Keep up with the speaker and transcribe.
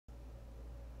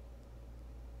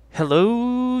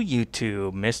Hello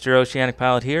YouTube, Mr. Oceanic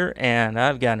Pilot here, and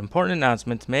I've got an important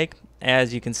announcement to make.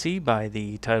 As you can see by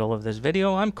the title of this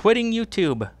video, I'm quitting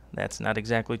YouTube. That's not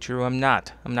exactly true, I'm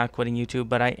not quitting YouTube,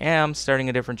 but I am starting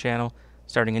a different channel,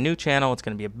 starting a new channel. It's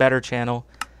going to be a better channel,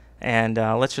 and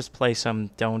let's just play some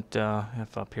Don't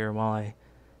F up here while I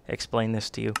explain this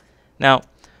to you. Now,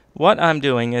 what I'm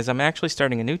doing is I'm actually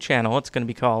starting a new channel. It's going to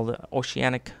be called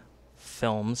Oceanic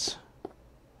Films,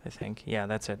 I think. Yeah,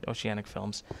 that's it, Oceanic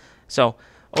Films. So,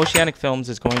 Oceanic Films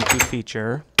is going to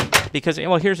feature, because,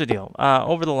 well, here's the deal.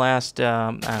 Over the last,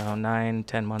 I don't know, 9,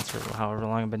 10 months, or however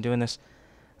long I've been doing this,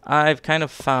 I've kind of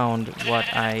found what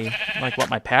what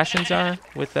my passions are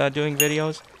with doing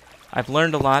videos. I've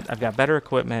learned a lot. I've got better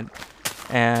equipment,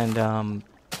 and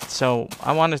so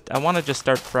I want to just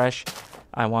start fresh.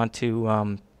 I want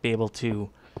to be able to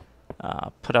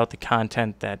put out the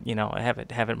content that, you know, have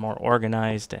it more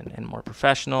organized and more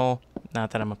professional.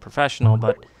 Not that I'm a professional,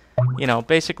 but, you know,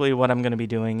 basically what I'm going to be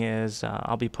doing is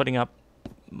I'll be putting up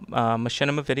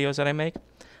machinima videos that I make.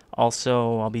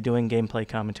 Also, I'll be doing gameplay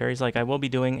commentaries. Like, I will be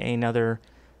doing another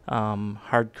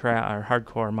hardcore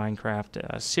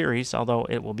Minecraft series, although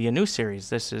it will be a new series.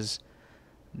 This is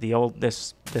the old.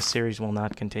 This series will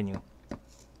not continue.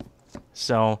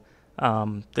 So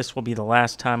this will be the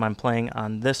last time I'm playing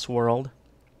on this world,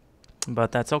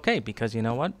 but that's okay, because you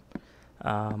know what?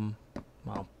 I'll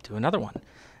do another one.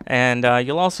 And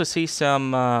you'll also see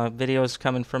some videos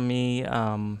coming from me,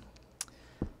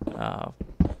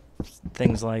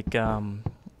 things like,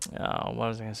 what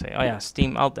was I going to say? Oh yeah,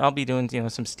 Steam. I'll be doing, you know,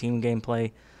 some Steam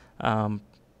gameplay,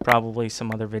 probably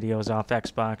some other videos off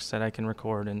Xbox that I can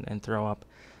record and throw up.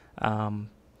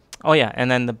 Oh yeah, and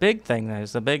then the big thing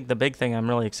is the big thing I'm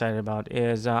really excited about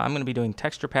is I'm going to be doing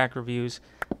texture pack reviews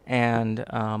and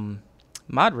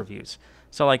mod reviews.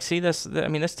 So, like, see this? I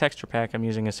mean, this texture pack I'm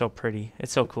using is so pretty.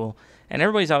 It's so cool, and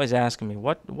everybody's always asking me,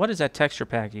 what is that texture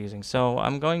pack using? So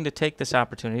I'm going to take this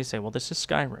opportunity to say, well, this is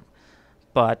Skyrim,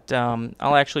 but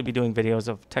I'll actually be doing videos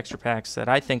of texture packs that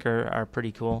I think are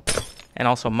pretty cool, and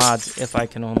also mods if I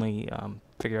can only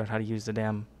figure out how to use the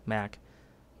damn Mac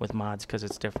with mods, because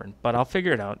it's different. But I'll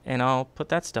figure it out, and I'll put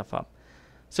that stuff up.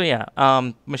 So yeah,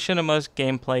 Machinima's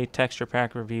gameplay, texture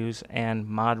pack reviews, and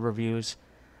mod reviews.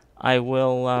 I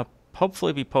will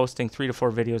hopefully be posting 3 to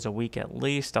 4 videos a week at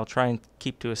least. I'll try and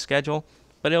keep to a schedule,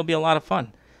 but it'll be a lot of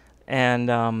fun.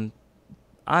 And on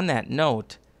that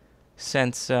note,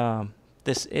 since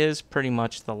this is pretty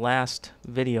much the last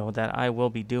video that I will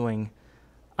be doing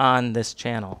on this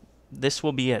channel, this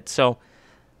will be it. So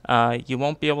you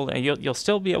won't be able to, you'll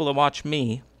still be able to watch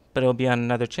me, but it'll be on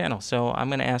another channel. So I'm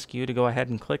going to ask you to go ahead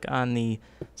and click on the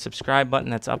subscribe button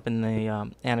that's up in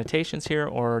the annotations here,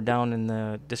 or down in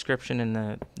the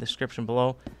description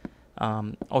below.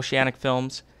 Oceanic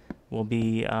Films will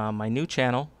be my new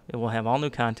channel. It will have all new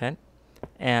content,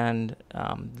 and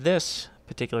this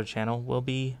particular channel will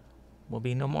be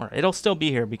no more. It'll still be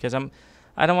here because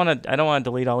I don't want to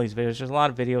delete all these videos. There's a lot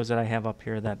of videos that I have up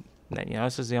here that you know,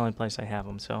 this is the only place I have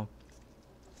them. So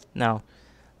now,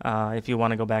 if you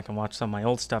want to go back and watch some of my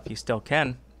old stuff, you still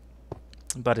can.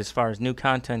 But as far as new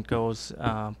content goes,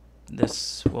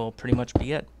 this will pretty much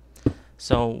be it.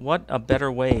 So what a better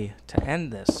way to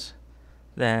end this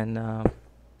than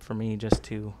for me just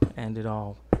to end it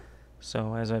all.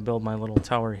 So as I build my little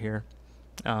tower here,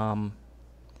 let me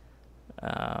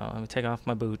take off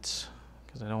my boots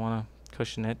because I don't want to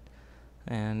cushion it,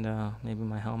 and maybe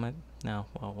my helmet. No,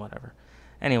 well, whatever.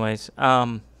 Anyways,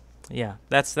 yeah,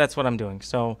 that's what I'm doing.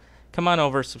 So come on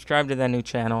over, subscribe to that new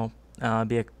channel.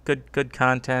 Be a good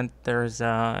content. There's you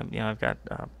know, I've got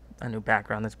a new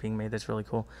background that's being made that's really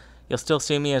cool. You'll still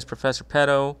see me as Professor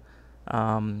Pedo.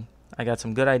 I got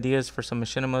some good ideas for some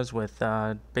machinimas with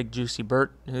Big Juicy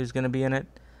Bert, who's going to be in it.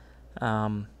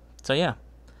 So yeah,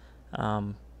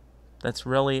 that's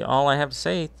really all I have to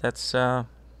say. That's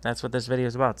what this video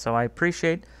is about. So I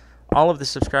appreciate all of the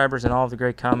subscribers and all of the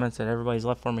great comments that everybody's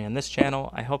left for me on this channel.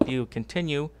 I hope you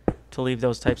continue to leave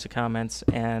those types of comments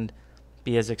and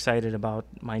be as excited about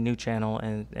my new channel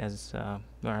as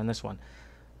you are on this one.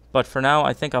 But for now,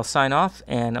 I think I'll sign off,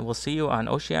 and we'll see you on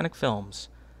Oceanic Films.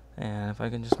 And if I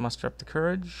can just muster up the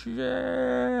courage,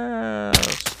 yeah,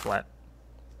 splat.